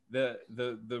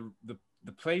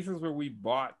 the places where we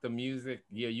bought the music.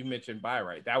 Yeah, you mentioned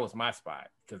Byrite. That was my spot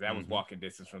because that was walking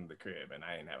distance from the crib, and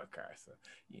I didn't have a car, so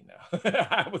you know,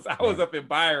 I was up in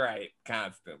Byrite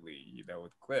constantly. You know,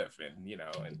 with Cliff and you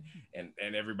know, and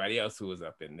everybody else who was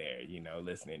up in there. You know,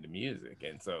 listening to music,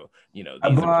 and so you know,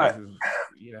 these are places.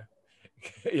 You know.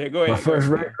 Yeah, go ahead.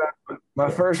 My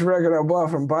first record I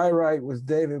bought from Byrite was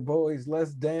David Bowie's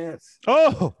 "Let's Dance."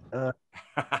 Oh,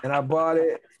 and I bought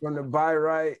it from the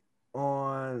Byrite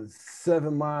on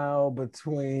 7 Mile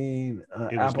between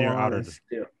Avalon and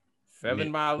Still.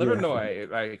 7 Mile, Illinois,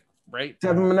 like right.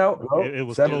 7 Mile. No, it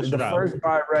was closer to first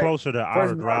Byrite, closer to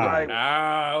Outer Drive.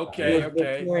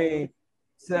 Okay.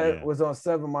 Was on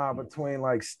 7 Mile between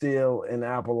like Still and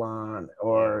Avalon,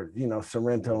 or you know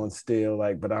Sorrento and Still,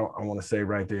 like. But I want to say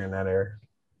right there in that area.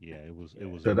 Yeah, it was.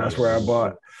 So that's where I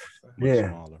bought.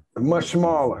 Much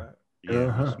smaller. Yeah,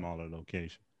 much smaller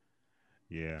location.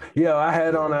 Yeah. Yeah, I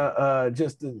had on a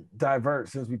just to divert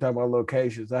since we talk about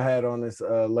locations. I had on this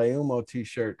Leumo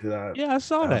t-shirt that I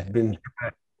saw that. I've been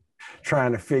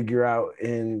trying to figure out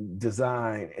in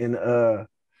design, and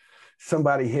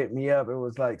somebody hit me up. It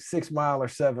was like 6 Mile or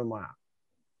 7 Mile.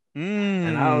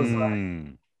 And I was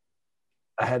like,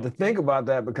 I had to think about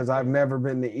that because I've never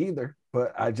been to either,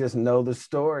 but I just know the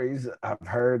stories. I've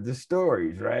heard the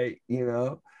stories, right? You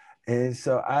know? And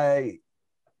so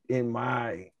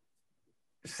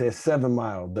said 7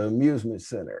 Mile, the amusement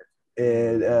center.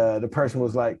 And the person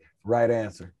was like, right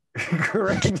answer.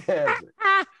 Correct answer.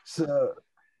 So,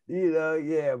 you know,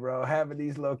 yeah, bro, having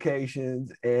these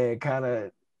locations and kind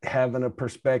of having a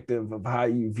perspective of how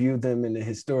you view them in the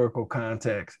historical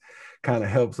context kind of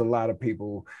helps a lot of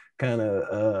people kind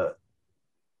of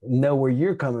know where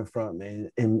you're coming from and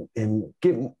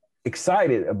get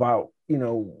excited about, you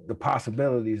know, the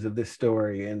possibilities of this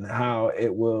story and how it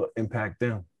will impact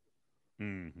them.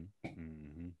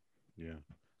 Yeah.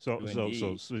 So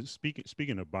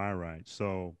speaking of Byrite,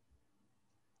 so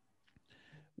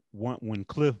when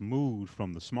Cliff moved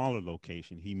from the smaller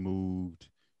location, he moved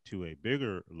to a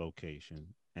bigger location,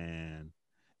 and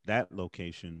that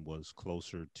location was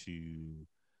closer to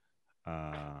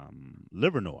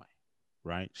Livernois,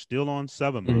 right? Still on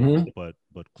 7 Mile,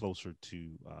 but closer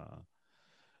to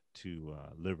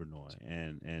Livernois,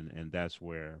 and that's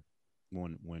where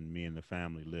when me and the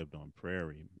family lived on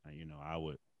Prairie, you know,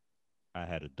 I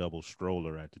had a double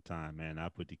stroller at the time, man. I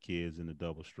put the kids in the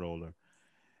double stroller,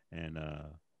 and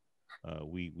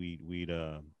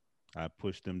I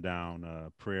pushed them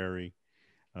down Prairie,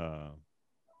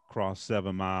 cross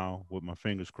 7 Mile with my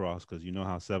fingers crossed, because you know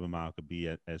how 7 Mile could be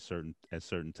at certain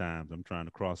times. I'm trying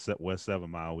to cross West 7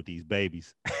 Mile with these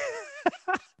babies.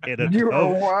 in a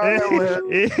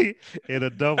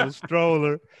double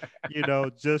stroller, you know,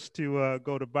 just to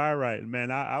go to Byrite. And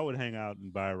man, I would hang out in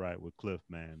Byrite with Cliff,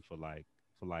 man, for like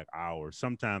hours.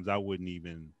 Sometimes I wouldn't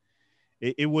even.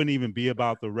 It wouldn't even be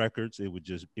about the records. It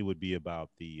would be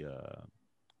about the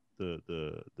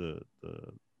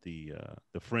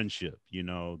friendship, you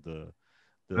know,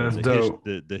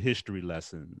 the history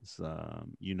lessons,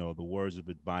 you know, the words of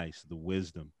advice, the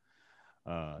wisdom.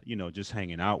 You know, just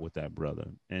hanging out with that brother.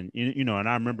 And, you know, and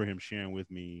I remember him sharing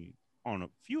with me on a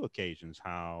few occasions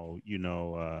how, you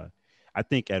know, I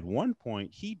think at one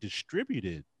point he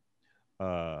distributed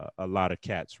a lot of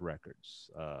Cats records,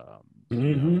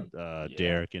 you know,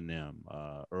 Derek and them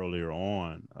earlier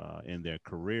on in their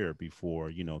career before,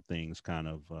 you know, things kind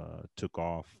of took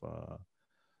off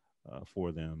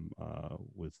for them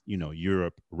with, you know,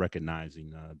 Europe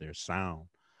recognizing their sound.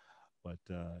 But,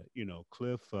 you know,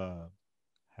 Cliff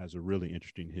has a really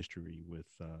interesting history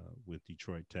with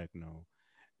Detroit techno.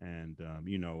 And,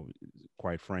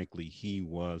 quite frankly, he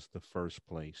was the first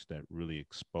place that really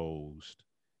exposed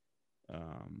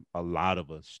a lot of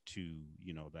us to,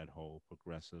 that whole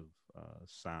progressive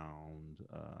sound,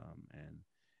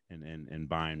 and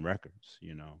buying records,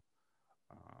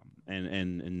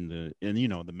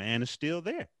 the man is still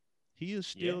there. He is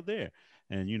still there.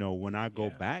 And, when I go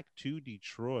back to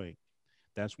Detroit,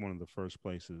 that's one of the first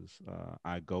places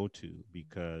I go to,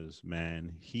 because,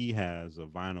 man, he has a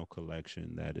vinyl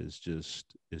collection that is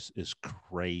just is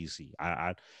crazy.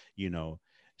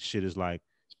 Shit is like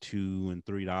 $2 and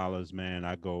 $3, man.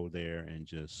 I go there and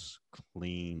just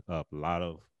clean up a lot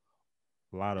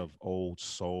of old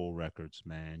soul records,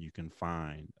 man. You can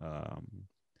find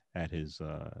at his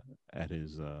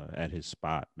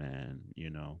spot, man.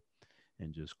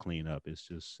 And just clean up. It's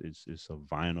a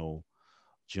vinyl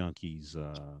junkies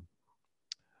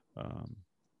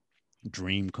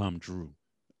dream come true,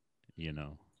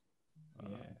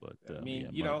 but I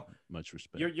mean, much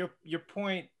respect. Your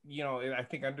point, I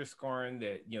think underscoring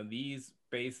that, these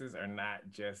spaces are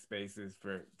not just spaces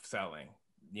for selling.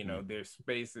 There's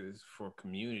spaces for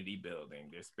community building.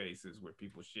 There's spaces where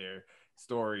people share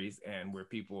stories, and where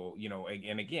people,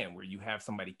 and again, where you have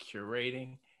somebody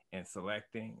curating and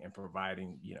selecting and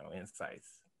providing,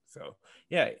 insights. So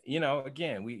yeah,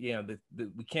 again, we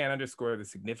we can't underscore the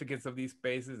significance of these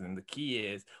spaces, and the key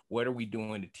is, what are we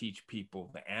doing to teach people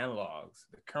the analogs,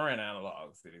 the current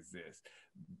analogs that exist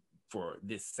for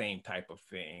this same type of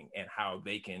thing, and how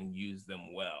they can use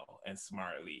them well and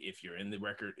smartly if you're in the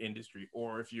record industry,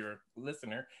 or if you're a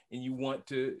listener and you want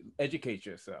to educate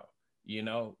yourself.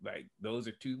 Like, those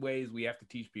are two ways we have to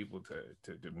teach people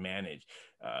to manage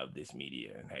this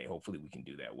media. And hey, hopefully we can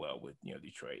do that well with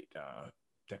Detroit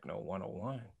Techno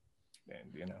 101.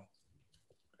 And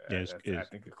that's, I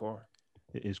think, the core.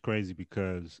 It's crazy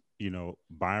because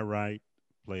buy right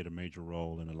played a major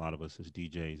role in a lot of us as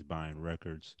DJs buying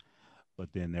records,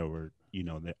 but then there were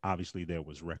obviously there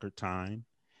was Record Time,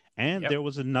 and there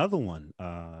was another one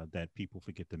that people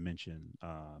forget to mention,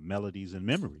 Melodies and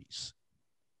Memories.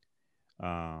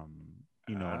 Now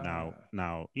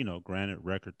granted,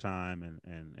 Record Time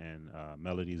and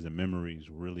Melodies and Memories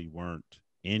really weren't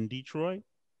in Detroit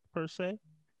per se,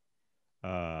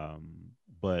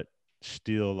 but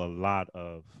still a lot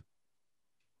of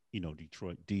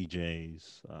Detroit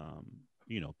DJs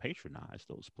patronize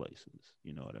those places.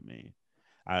 You know what I mean?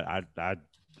 I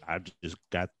just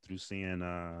got through seeing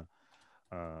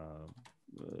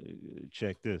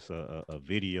check this, a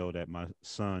video that my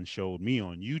son showed me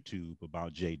on YouTube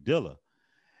about Jay Dilla,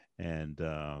 and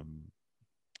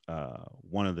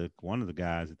one of the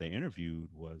guys that they interviewed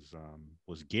was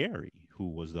Gary, who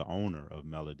was the owner of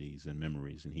Melodies and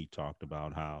Memories, and he talked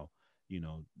about how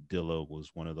Dilla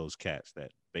was one of those cats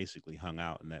that basically hung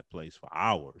out in that place for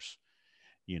hours,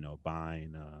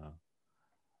 buying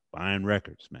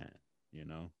records, man,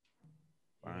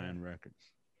 buying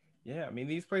records. Yeah, I mean,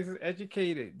 these places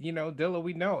educated, Dilla,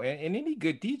 we know, and any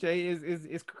good DJ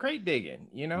is crate digging,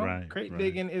 crate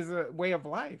digging is a way of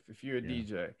life if you're a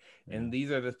DJ. And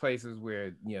these are the places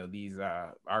where, these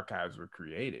archives were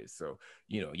created. So,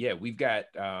 we've got,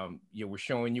 we're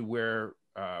showing you where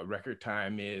Record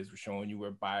Time is, we're showing you where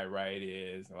Buy Right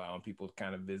is, allowing people to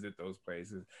kind of visit those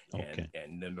places and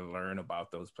then to learn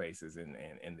about those places in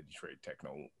the Detroit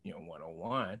Techno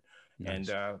 101. Nice.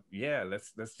 And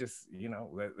let's just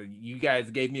you guys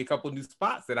gave me a couple new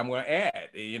spots that I'm going to add,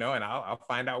 and I'll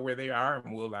find out where they are,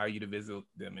 and we'll allow you to visit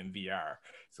them in VR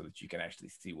so that you can actually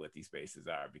see what these spaces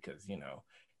are, because we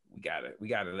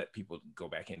gotta let people go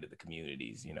back into the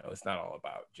communities. It's not all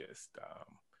about just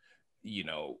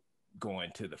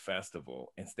going to the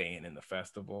festival and staying in the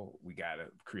festival. We got to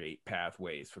create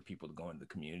pathways for people to go into the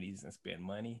communities and spend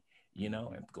money, and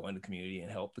go in the community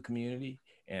and help the community.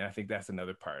 And I think that's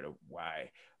another part of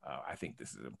why I think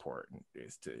this is important,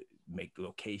 is to make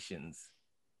locations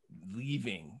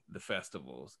leaving the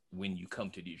festivals when you come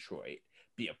to Detroit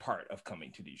be a part of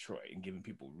coming to Detroit and giving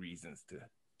people reasons to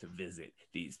visit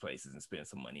these places and spend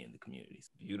some money in the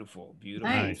communities. Beautiful.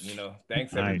 Nice.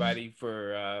 Thanks everybody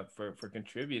for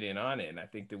contributing on it. And I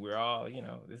think that we're all,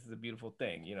 this is a beautiful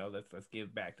thing. Let's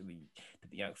give back to the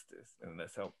youngsters, and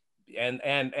let's help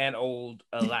and old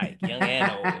alike, young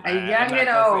and old. Young and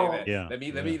old. Yeah. Let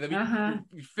me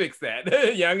fix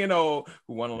that. Young and old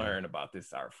who want to learn about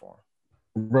this art form.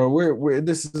 Bro,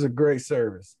 this is a great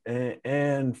service,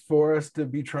 and for us to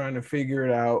be trying to figure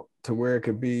it out to where it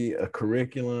could be a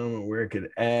curriculum and where it could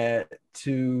add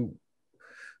to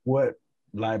what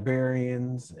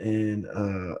librarians and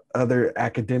other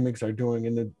academics are doing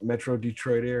in the Metro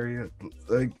Detroit area.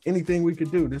 Like anything we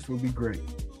could do, this would be great.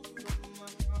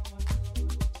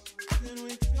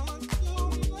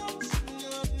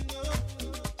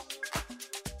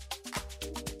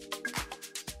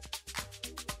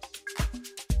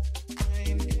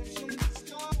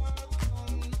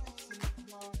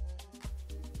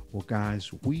 Well,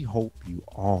 guys, we hope you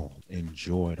all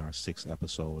enjoyed our 6th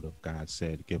episode of God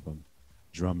Said Give 'em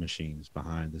Drum Machines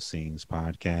Behind the Scenes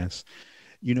podcast.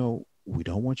 You know, we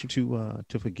don't want you to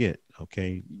forget,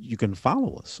 okay? You can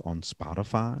follow us on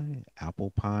Spotify,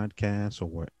 Apple Podcasts, or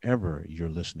wherever you're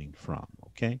listening from,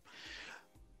 okay?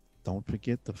 Don't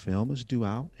forget the film is due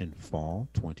out in fall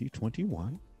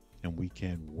 2021, and we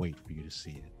can't wait for you to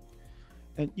see it.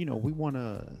 And, you know, we want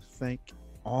to thank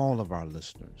all of our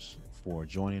listeners for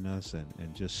joining us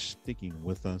and just sticking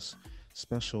with us.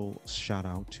 Special shout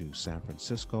out to San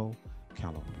Francisco,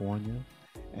 California,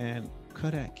 and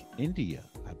Cuttack, India,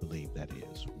 I believe that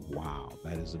is. Wow,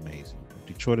 that is amazing.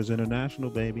 Detroit is international,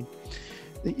 baby.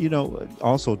 You know,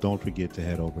 also don't forget to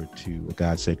head over to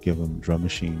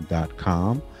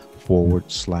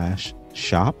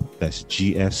GodSaidGive'em.com/shop. That's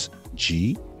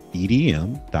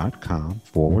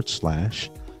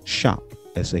GSGEDM.com/shop,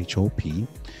 SHOP,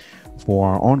 for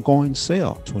our ongoing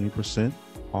sale, 20%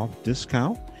 off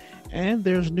discount. And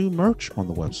there's new merch on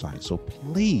the website. So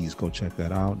please go check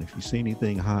that out. And if you see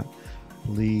anything hot,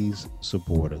 please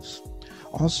support us.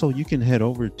 Also, you can head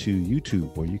over to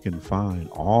YouTube where you can find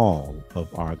all of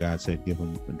our God Said Give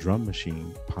 'em Drum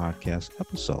Machine podcast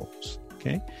episodes.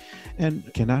 Okay.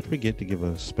 And cannot forget to give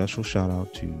a special shout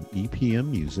out to EPM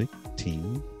Music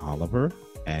team, Oliver,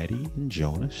 Addie, and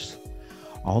Jonas.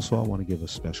 Also, I want to give a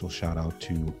special shout out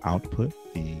to Output,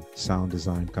 the sound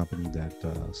design company that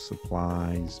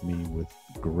supplies me with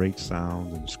great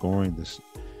sound and scoring this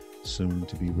soon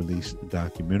to be released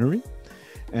documentary.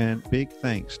 And big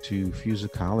thanks to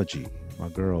Fusicology, my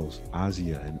girls,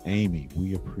 Azia and Amy.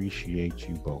 We appreciate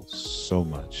you both so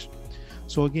much.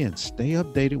 So again, stay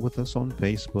updated with us on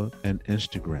Facebook and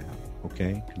Instagram,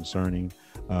 okay, concerning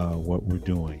what we're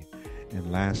doing. And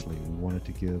lastly, we wanted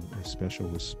to give a special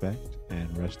respect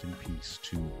and rest in peace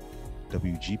to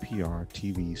WGPR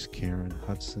TV's Karen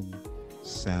Hudson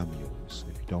Samuels.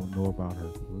 If you don't know about her,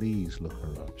 please look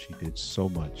her up. She did so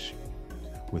much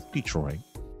with Detroit.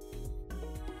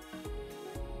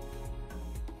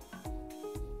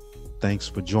 Thanks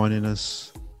for joining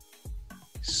us.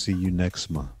 See you next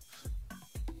month.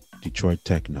 Detroit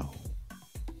Techno.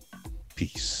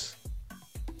 Peace.